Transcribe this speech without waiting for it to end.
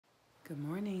Good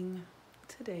morning.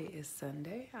 Today is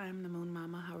Sunday. I'm the Moon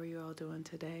Mama. How are you all doing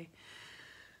today?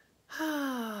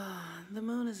 The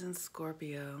moon is in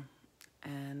Scorpio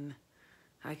and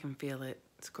I can feel it.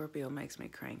 Scorpio makes me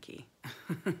cranky.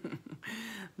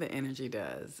 The energy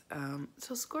does.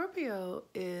 So Scorpio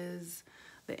is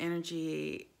the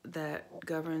energy that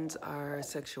governs our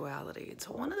sexuality.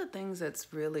 So one of the things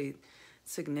that's really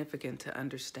significant to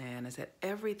understand is that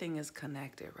everything is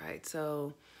connected, right?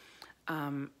 So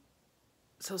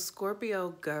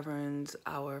Scorpio governs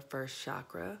our first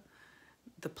chakra.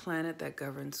 The planet that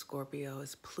governs Scorpio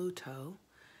is Pluto,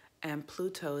 and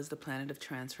Pluto is the planet of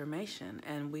transformation.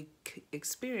 And we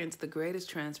experience the greatest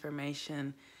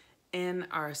transformation in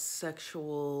our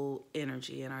sexual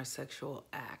energy, in our sexual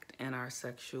act, in our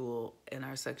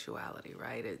sexuality,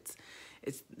 right?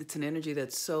 It's an energy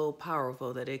that's so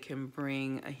powerful that it can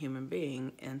bring a human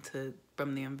being into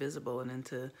from the invisible and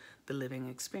into the living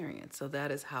experience. So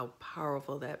that is how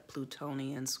powerful that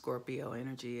Plutonian Scorpio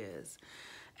energy is.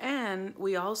 And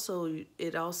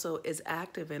it also is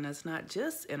active in us, not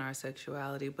just in our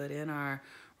sexuality, but in our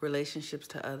relationships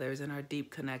to others, in our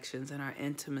deep connections, in our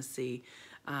intimacy,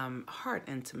 heart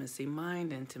intimacy,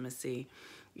 mind intimacy.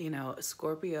 You know,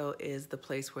 Scorpio is the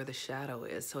place where the shadow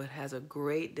is. So it has a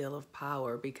great deal of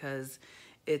power because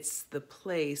it's the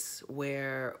place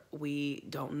where we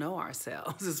don't know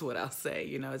ourselves, is what I'll say.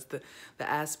 You know, it's the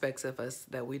aspects of us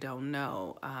that we don't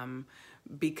know.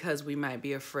 Because we might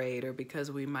be afraid or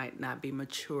because we might not be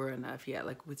mature enough yet.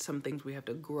 Like with some things we have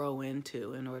to grow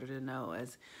into in order to know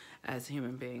as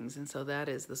human beings. And so that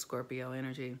is the Scorpio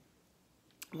energy.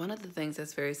 One of the things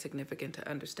that's very significant to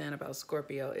understand about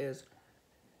Scorpio is,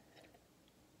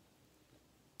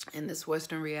 in this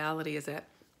Western reality, is that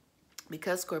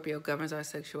because Scorpio governs our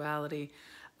sexuality,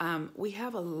 we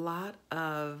have a lot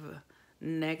of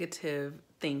negative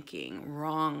thinking.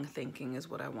 Wrong thinking is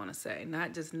what I want to say,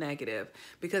 not just negative,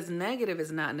 because negative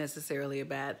is not necessarily a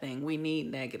bad thing. We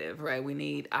need negative, right? We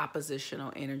need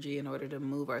oppositional energy in order to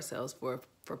move ourselves for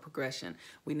progression.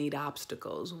 We need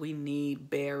obstacles. We need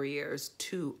barriers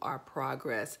to our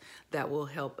progress that will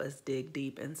help us dig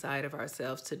deep inside of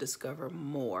ourselves to discover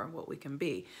more what we can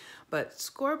be. But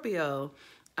Scorpio,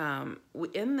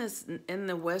 in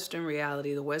the Western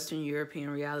reality, the Western European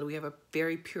reality, we have a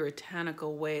very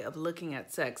puritanical way of looking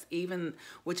at sex,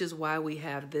 which is why we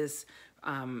have this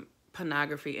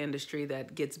pornography industry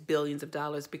that gets billions of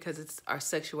dollars, because our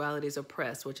sexuality is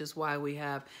oppressed, which is why we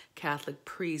have Catholic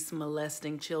priests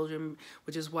molesting children,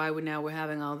 which is why we're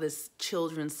having all this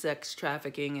children's sex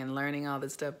trafficking and learning all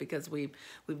this stuff, because we've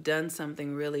done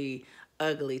something really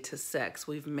ugly to sex.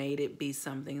 We've made it be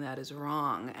something that is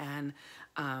wrong, and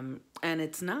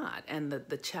it's not. And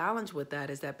the challenge with that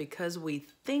is that because we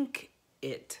think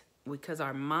it, because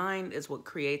our mind is what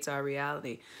creates our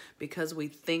reality, because we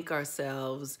think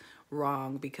ourselves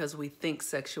wrong, because we think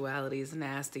sexuality is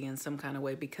nasty in some kind of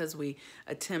way, because we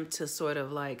attempt to sort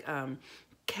of like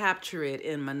capture it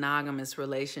in monogamous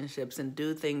relationships and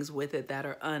do things with it that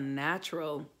are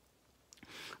unnatural,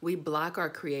 we block our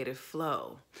creative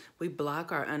flow. We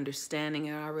block our understanding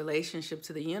and our relationship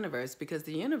to the universe, because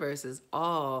the universe is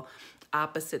all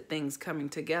opposite things coming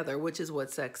together, which is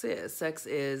what sex is. Sex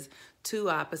is two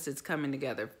opposites coming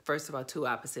together. First of all, two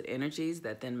opposite energies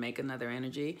that then make another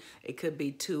energy. It could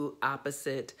be two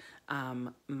opposite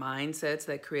mindsets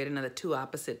that create two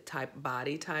opposite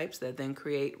body types that then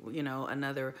create, you know,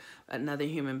 another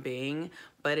human being.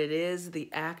 But it is the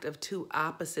act of two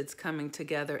opposites coming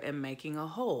together and making a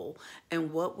whole.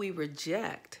 And what we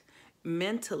reject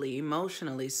mentally,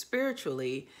 emotionally,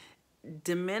 spiritually,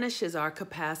 diminishes our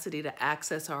capacity to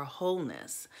access our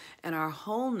wholeness. And our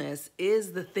wholeness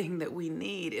is the thing that we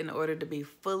need in order to be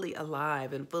fully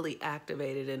alive and fully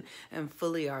activated and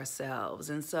fully ourselves.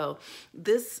 And so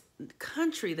this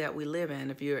country that we live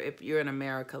in, if you're in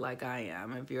America like I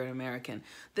am, if you're an American,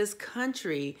 this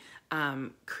country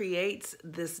creates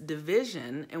this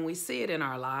division, and we see it in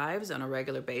our lives on a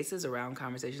regular basis around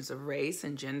conversations of race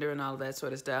and gender and all of that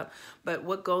sort of stuff. But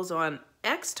what goes on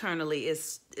externally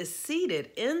is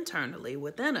seated internally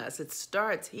within us. It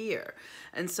starts here.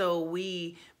 And so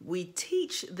we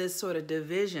teach this sort of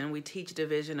division. We teach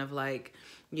division of, like,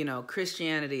 you know,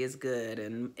 Christianity is good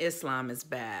and Islam is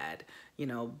bad. You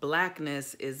know,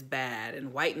 blackness is bad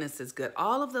and whiteness is good.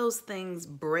 All of those things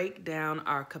break down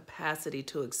our capacity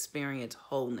to experience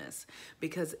wholeness,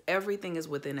 because everything is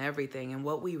within everything. And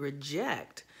what we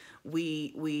reject,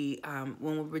 when we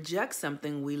reject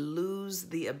something, we lose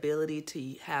the ability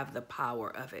to have the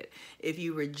power of it. If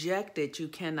you reject it, you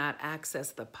cannot access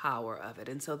the power of it.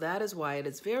 And so that is why it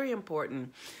is very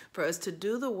important for us to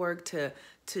do the work to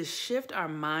to shift our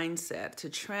mindset, to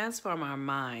transform our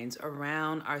minds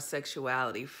around our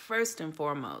sexuality, first and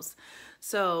foremost.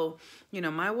 So,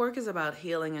 my work is about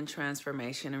healing and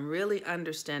transformation and really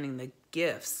understanding the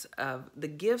gifts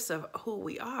of who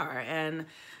we are. And,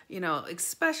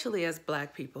 especially as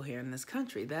Black people here in this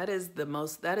country, that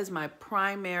is my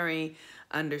primary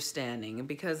understanding.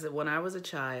 Because when I was a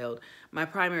child, my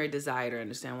primary desire to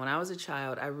understand, when I was a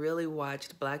child, I really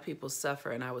watched Black people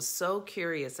suffer, and I was so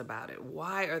curious about it.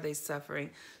 Why are they suffering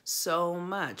so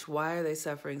much? Why are they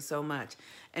suffering so much?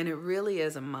 And it really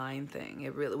is a mind thing.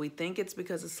 We think it's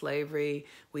because of slavery.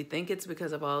 We think it's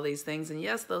because of all these things. And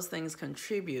yes, those things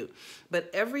contribute, but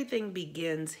everything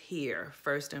begins here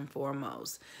first and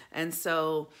foremost. And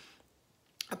so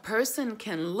a person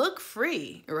can look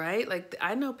free, right? Like,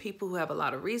 I know people who have a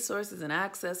lot of resources and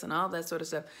access and all that sort of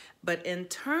stuff, but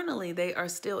internally they are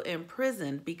still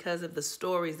imprisoned because of the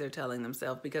stories they're telling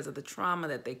themselves, because of the trauma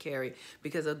that they carry,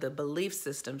 because of the belief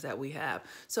systems that we have.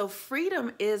 So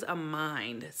freedom is a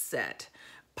mindset.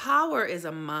 Power is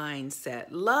a mindset.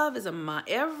 Love is a mind.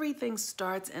 Everything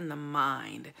starts in the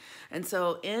mind. And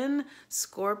so in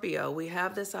Scorpio, we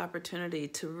have this opportunity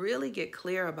to really get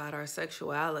clear about our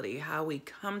sexuality, how we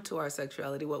come to our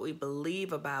sexuality, what we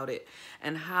believe about it,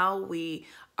 and how we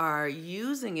are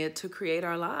using it to create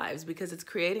our lives, because it's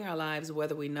creating our lives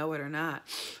whether we know it or not.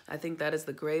 I think that is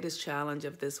the greatest challenge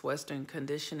of this Western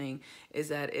conditioning, is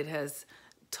that it has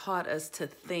taught us to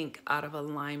think out of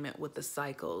alignment with the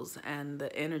cycles and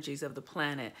the energies of the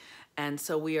planet. And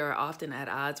so we are often at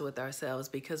odds with ourselves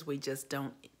because we just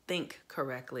don't think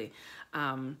correctly.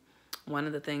 One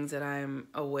of the things that I'm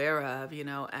aware of,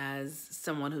 as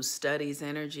someone who studies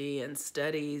energy and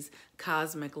studies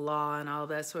cosmic law and all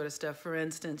that sort of stuff, for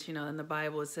instance, in the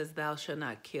Bible it says, "Thou shalt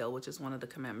not kill," which is one of the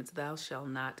commandments. Thou shalt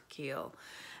not kill.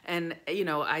 And,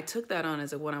 I took that on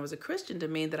as when I was a Christian to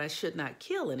mean that I should not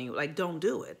kill anyone. Like, don't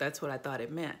do it. That's what I thought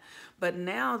it meant. But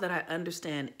now that I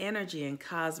understand energy and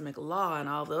cosmic law and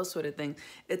all those sort of things,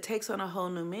 it takes on a whole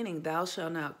new meaning. Thou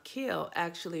shalt not kill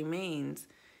actually means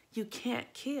you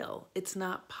can't kill. It's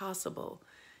not possible.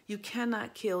 You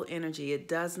cannot kill energy. It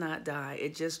does not die.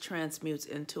 It just transmutes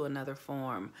into another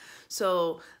form.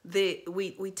 So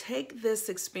we take this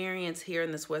experience here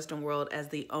in this Western world as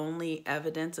the only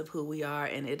evidence of who we are,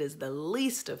 and it is the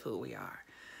least of who we are.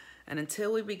 And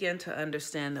until we begin to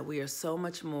understand that we are so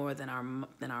much more than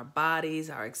our bodies,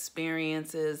 our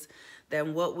experiences,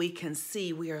 than what we can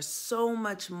see, we are so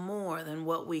much more than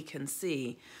what we can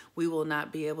see, we will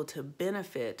not be able to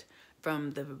benefit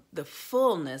from the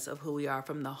fullness of who we are,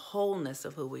 from the wholeness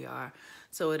of who we are.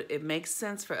 So it makes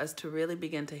sense for us to really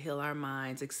begin to heal our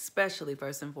minds, especially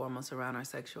first and foremost around our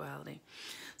sexuality.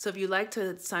 So if you'd like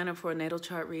to sign up for a natal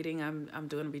chart reading, I'm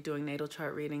going to be doing natal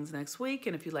chart readings next week.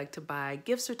 And if you'd like to buy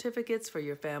gift certificates for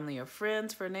your family or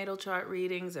friends for natal chart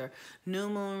readings or new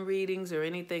moon readings or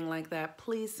anything like that,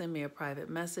 please send me a private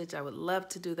message. I would love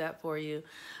to do that for you.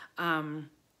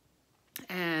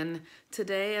 And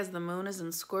today, as the moon is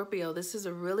in Scorpio, this is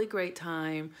a really great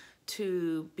time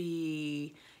to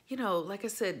be, like I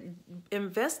said,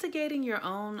 investigating your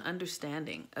own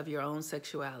understanding of your own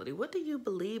sexuality. What do you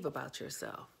believe about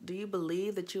yourself? Do you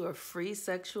believe that you are free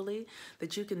sexually,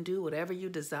 that you can do whatever you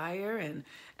desire? And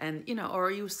or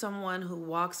are you someone who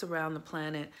walks around the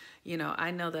planet?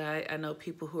 I know that I know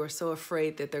people who are so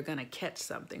afraid that they're going to catch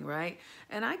something, right?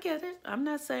 And I get it. I'm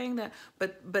not saying that,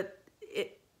 but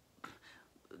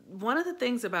one of the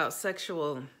things about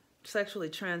sexually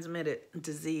transmitted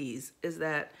disease is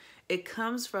that it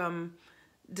comes from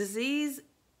disease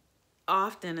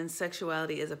often in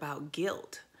sexuality is about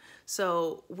guilt.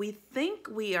 So we think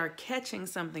we are catching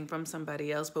something from somebody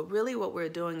else, but really what we're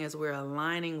doing is we're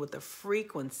aligning with the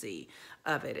frequency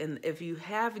of it. And if you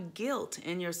have guilt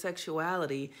in your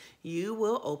sexuality, you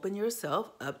will open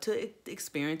yourself up to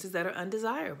experiences that are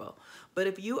undesirable. But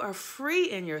if you are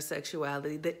free in your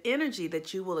sexuality, the energy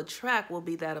that you will attract will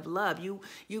be that of love.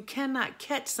 You cannot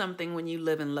catch something when you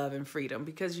live in love and freedom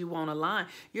because you won't align.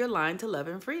 You're aligned to love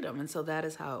and freedom. And so that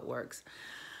is how it works.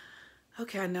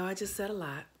 Okay, I know I just said a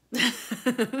lot.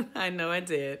 I know I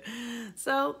did.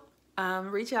 So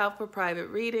reach out for private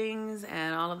readings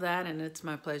and all of that. And it's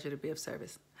my pleasure to be of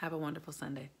service. Have a wonderful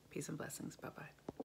Sunday. Peace and blessings. Bye-bye.